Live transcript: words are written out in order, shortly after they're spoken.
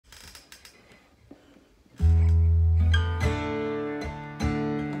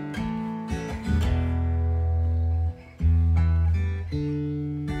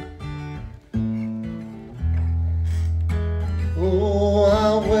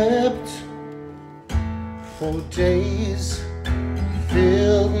for days,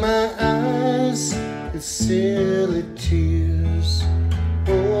 filled my eyes with silly tears.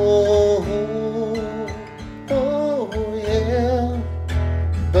 Oh, oh, yeah,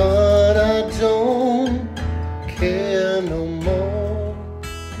 but I don't care no more.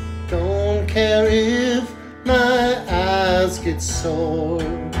 Don't care if my eyes get sore.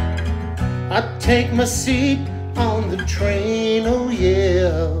 I take my seat on the train, oh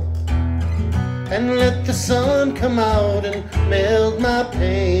yeah, and let the sun come out and melt my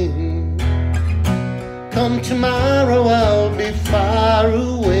pain. Come tomorrow I'll be far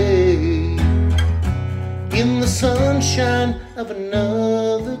away, in the sunshine of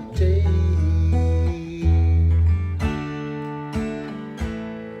another day.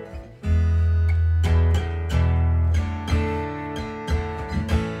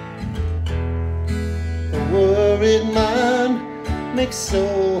 A worried mind makes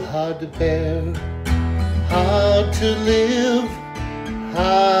so hard to bear, hard to live,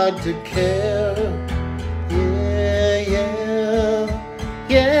 hard to care.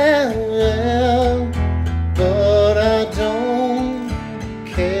 Yeah, but I don't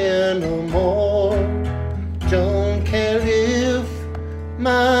care no more. Don't care if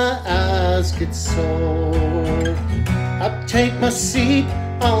my eyes get sore. I take my seat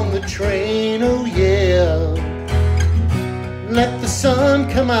on the train, oh yeah, let the sun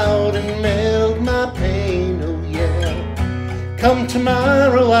come out and melt my pain, oh yeah. Come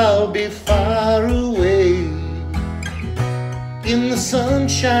tomorrow I'll be far away, in the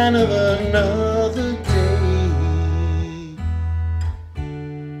sunshine of another day.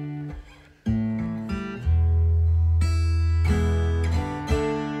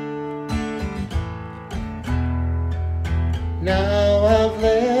 Now I've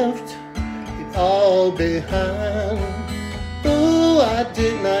left it all behind. Oh, I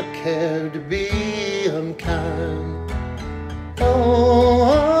did not care to be unkind.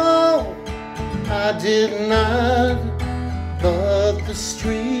 Oh, I did not. But the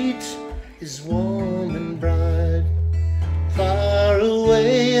street is warm and bright. Far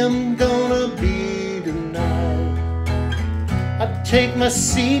away I'm gonna be tonight. I take my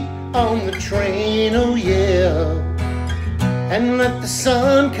seat on the train, oh yeah, and let the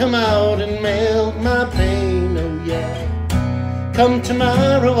sun come out and melt my pain, oh yeah. Come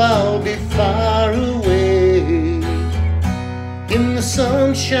tomorrow I'll be far away, in the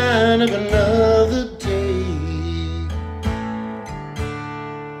sunshine of another day.